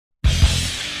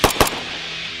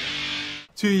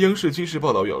据央视军事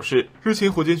报道表示，日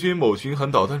前火箭军某巡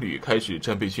航导弹旅开始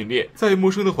战备训练，在陌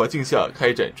生的环境下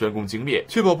开展专攻精练，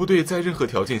确保部队在任何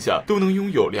条件下都能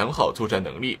拥有良好作战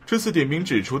能力。这次点名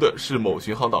指出的是某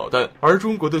巡航导弹，而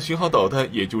中国的巡航导弹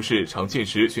也就是常见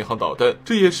时巡航导弹，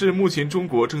这也是目前中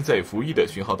国正在服役的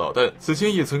巡航导弹。此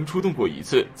前也曾出动过一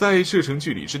次，在射程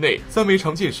距离之内，3枚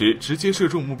常见时直接射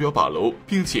中目标靶楼，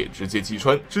并且直接击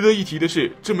穿。值得一提的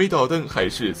是，这枚导弹还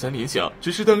是3连响，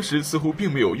只是当时似乎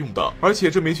并没有用到，而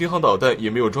且这枚巡航导弹也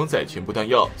没有装载全部弹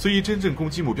药，所以真正攻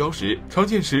击目标时，常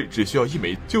见时只需要1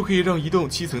枚就可以让一栋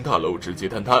7层大楼直接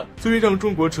坍塌。作为让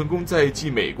中国成功在继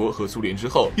美国和苏联之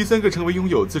后，第3个成为拥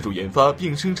有自主研发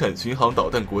并生产巡航导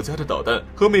弹国家的导弹，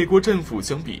和美国战斧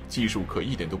相比，技术可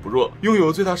一点都不弱，拥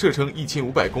有最大射程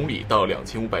1500公里到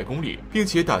2500公里，并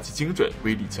且打击精准，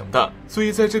威力强大。所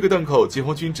以在这个档口，解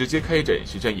放军直接开展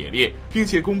实战演练，并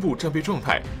且公布战备状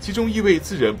态，其中意味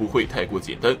自然不会太过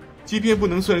简单。即便不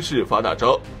能算是发大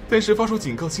招，但是发出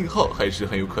警告信号还是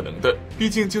很有可能的。毕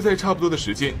竟就在差不多的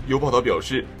时间，有报道表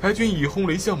示，台军以轰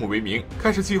雷项目为名，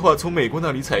开始计划从美国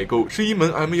那里采购11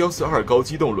门 M142高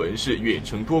机动轮式远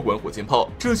程多管火箭炮，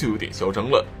这就有点嚣张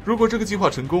了。如果这个计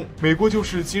划成功，美国就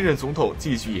是新任总统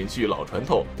继续延续老传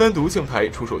统，单独向台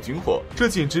出售军火，这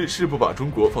简直是不把中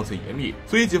国放在眼里。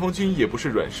所以解放军也不是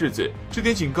软柿子，这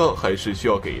点警告还是需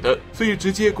要给的，所以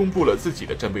直接公布了自己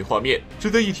的战备画面。值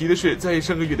得一提的是，在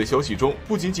上个月的消息中，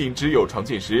不仅仅只有常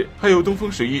见时，还有东风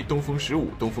11、东风15、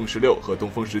东风16和东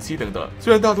风17等等。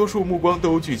虽然大多数目光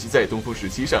都聚集在东风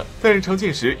17上，但是常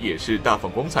见时也是大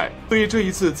放光彩。所以这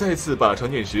一次再次把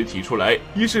常见时提出来，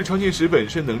一是常见时本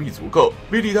身能力足够，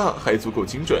威力大，还足够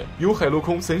精准，有海陆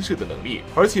空3射的能力，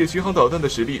而且巡航导弹的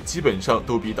实力基本上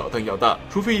都比导弹要大，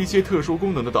除非一些特殊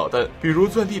功能的导弹，比如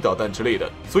钻地导弹之类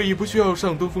的，所以不需要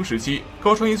上东风17。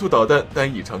高超音速导弹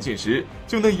单以常见时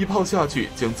就能一炮下去，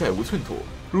将再无寸土。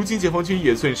如今解放军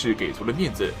也算是给足了面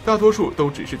子，大多数都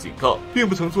只是警告，并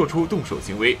不曾做出动手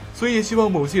行为，所以也希望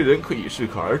某些人可以适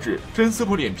可而止，真撕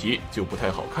破脸皮就不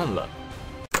太好看了。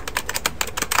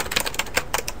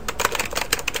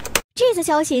这则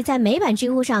消息在美版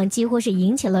知乎上几乎是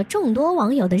引起了众多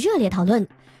网友的热烈讨论，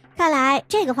看来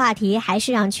这个话题还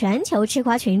是让全球吃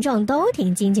瓜群众都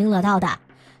挺津津乐道的。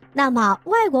那么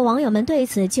外国网友们对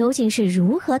此究竟是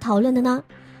如何讨论的呢？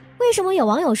为什么有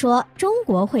网友说中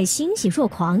国会欣喜若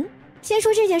狂？先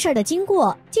说这件事的经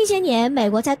过。近些年，美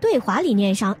国在对华理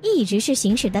念上一直是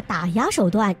行使的打压手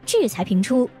段，制裁频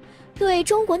出，对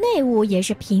中国内务也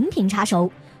是频频插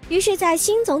手。于是在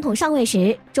新总统上位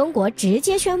时，中国直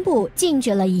接宣布禁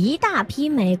止了一大批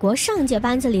美国上届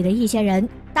班子里的一些人，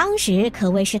当时可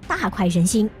谓是大快人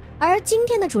心。而今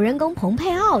天的主人公蓬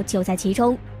佩奥就在其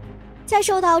中。在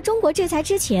受到中国制裁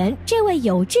之前，这位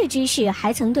有志之士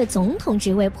还曾对总统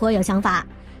职位颇有想法，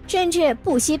甚至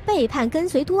不惜背叛跟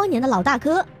随多年的老大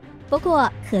哥。不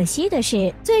过可惜的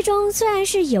是，最终虽然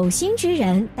是有心之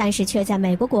人，但是却在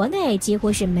美国国内几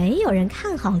乎是没有人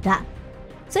看好的。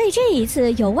所以这一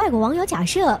次有外国网友假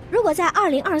设，如果在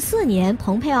2024年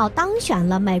蓬佩奥当选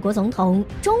了美国总统，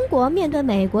中国面对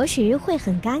美国时会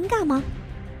很尴尬吗？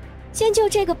先就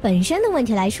这个本身的问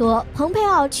题来说，蓬佩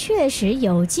奥确实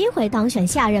有机会当选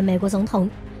下任美国总统，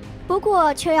不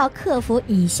过却要克服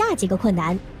以下几个困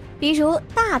难。比如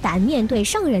大胆面对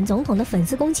上任总统的粉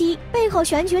丝攻击，背后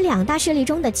选举2大势力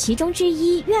中的其中之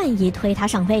一愿意推他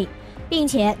上位，并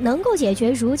且能够解决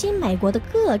如今美国的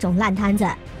各种烂摊子。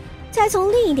再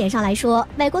从另一点上来说，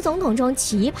美国总统中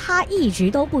奇葩一直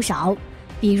都不少，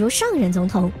比如上任总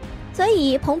统，所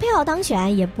以蓬佩奥当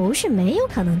选也不是没有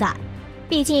可能的。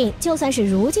毕竟就算是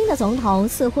如今的总统，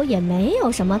似乎也没有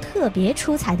什么特别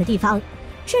出彩的地方，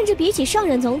甚至比起上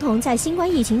任总统在新冠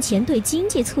疫情前对经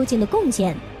济促进的贡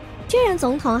献，这任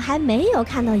总统还没有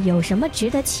看到有什么值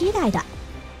得期待的。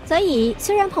所以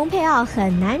虽然蓬佩奥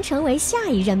很难成为下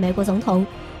一任美国总统，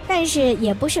但是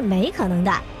也不是没可能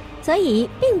的，所以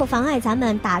并不妨碍咱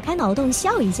们打开脑洞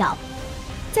笑一笑。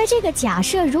在这个假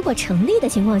设如果成立的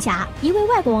情况下，一位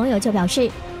外国网友就表示，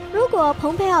如果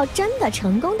蓬佩奥真的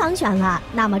成功当选了，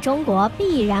那么中国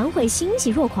必然会欣喜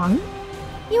若狂，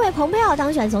因为蓬佩奥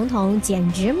当选总统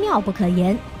简直妙不可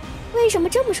言。为什么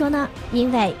这么说呢？因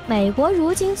为美国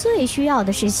如今最需要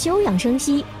的是休养生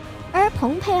息，而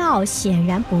蓬佩奥显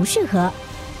然不适合，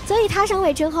所以他上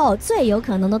位之后最有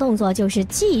可能的动作就是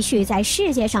继续在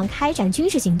世界上开展军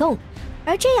事行动，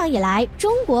而这样一来，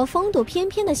中国风度翩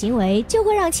翩的行为就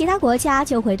会让其他国家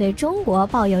对中国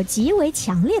抱有极为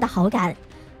强烈的好感，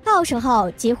到时候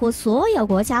几乎所有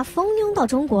国家蜂拥到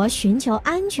中国寻求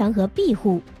安全和庇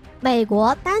护，美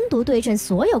国单独对阵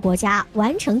所有国家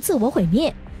完成自我毁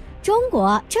灭，中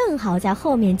国正好在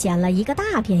后面捡了一个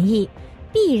大便宜，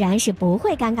必然是不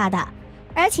会尴尬的。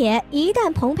而且一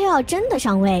旦蓬佩奥真的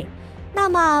上位，那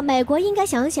么美国应该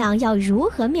想想要如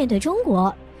何面对中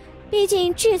国，毕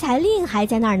竟制裁令还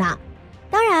在那儿呢。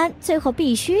当然最后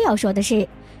必须要说的是，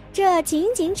这仅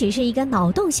仅只是一个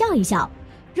脑洞笑一笑，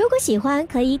如果喜欢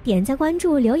可以点赞关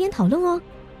注留言讨论哦。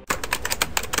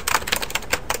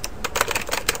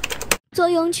坐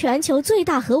拥全球最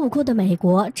大核武库的美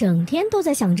国整天都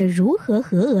在想着如何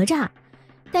核讹诈，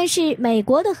但是美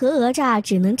国的核讹诈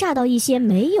只能炸到一些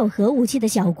没有核武器的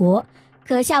小国，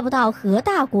可吓不到核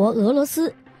大国俄罗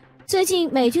斯。最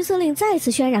近美军司令再次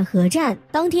渲染核战，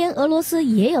当天俄罗斯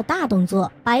也有大动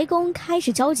作，白宫开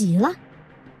始着急了。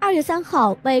2月3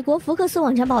号，美国福克斯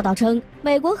网站报道称，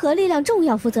美国核力量重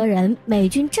要负责人、美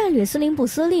军战略司令部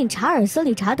司令查尔斯·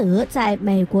理查德在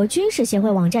美国军事协会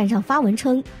网站上发文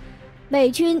称，美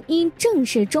军应正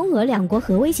视中俄两国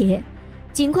核威胁，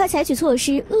尽快采取措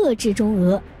施遏制中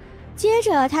俄。接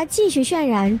着他继续渲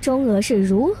染中俄是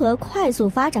如何快速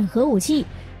发展核武器，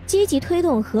积极推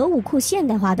动核武库现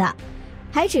代化的，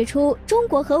还指出中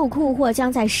国核武库或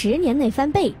将在10年内翻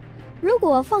倍，如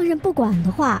果放任不管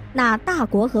的话，那大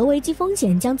国核危机风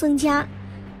险将增加。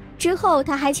之后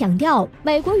他还强调，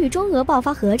美国与中俄爆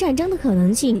发核战争的可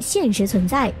能性现实存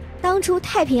在。当初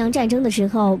太平洋战争的时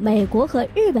候，美国和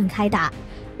日本开打，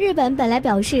日本本来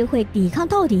表示会抵抗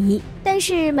到底，但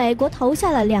是美国投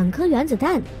下了2颗原子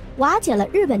弹，瓦解了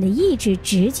日本的意志，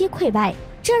直接溃败，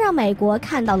这让美国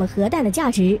看到了核弹的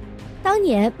价值。当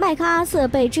年麦克阿瑟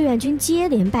被志愿军接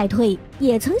连败退，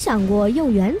也曾想过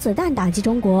用原子弹打击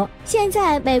中国，现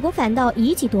在美国反倒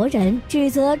以己夺人，指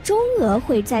责中俄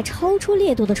会在超出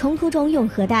烈度的冲突中用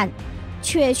核弹，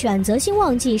却选择性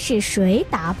忘记是谁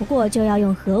打不过就要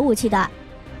用核武器的。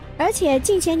而且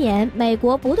近些年美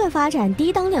国不断发展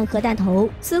低当量核弹头，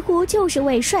似乎就是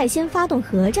为率先发动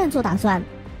核战做打算。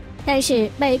但是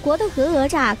美国的核讹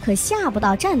诈可吓不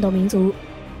到战斗民族。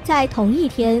在同一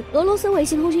天，俄罗斯卫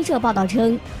星通讯社报道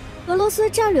称，俄罗斯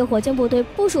战略火箭部队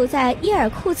部署在伊尔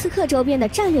库茨克周边的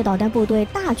战略导弹部队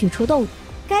大举出动，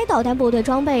该导弹部队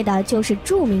装备的就是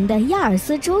著名的亚尔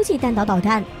斯洲际弹道导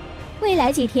弹。未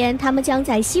来几天，他们将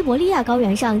在西伯利亚高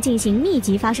原上进行密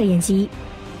集发射演习。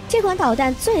这款导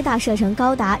弹最大射程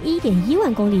高达 1.1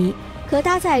 万公里，可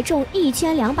搭载重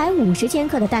1250千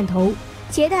克的弹头，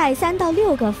携带3到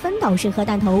6个分导式核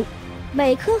弹头，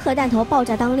每颗核弹头爆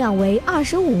炸当量为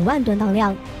25万吨当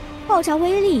量，爆炸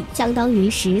威力相当于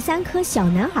13颗小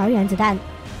男孩原子弹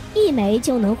，1枚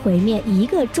就能毁灭1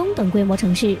个中等规模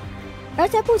城市。而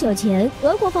在不久前，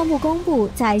俄国防部公布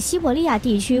在西伯利亚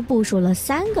地区部署了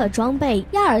3个装备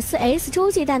亚尔斯 S 洲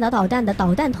际弹道导弹的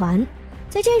导弹团。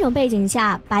在这种背景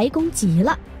下，白宫急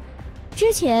了。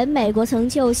之前美国曾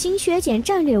就新削减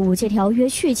战略武器条约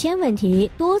续签问题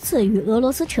多次与俄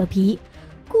罗斯扯皮，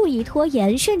故意拖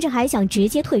延，甚至还想直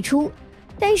接退出。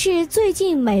但是最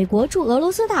近美国驻俄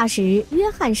罗斯大使约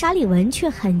翰·沙利文却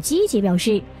很积极表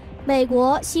示，美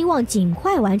国希望尽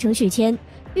快完成续签，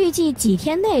预计几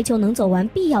天内就能走完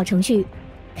必要程序。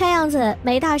看样子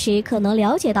美大使可能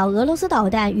了解到俄罗斯导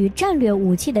弹与战略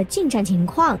武器的进展情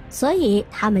况，所以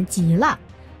他们急了。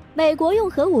美国用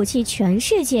核武器全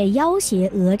世界要挟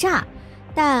讹诈，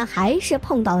但还是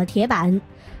碰到了铁板。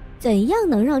怎样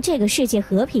能让这个世界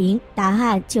和平？答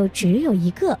案就只有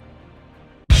一个，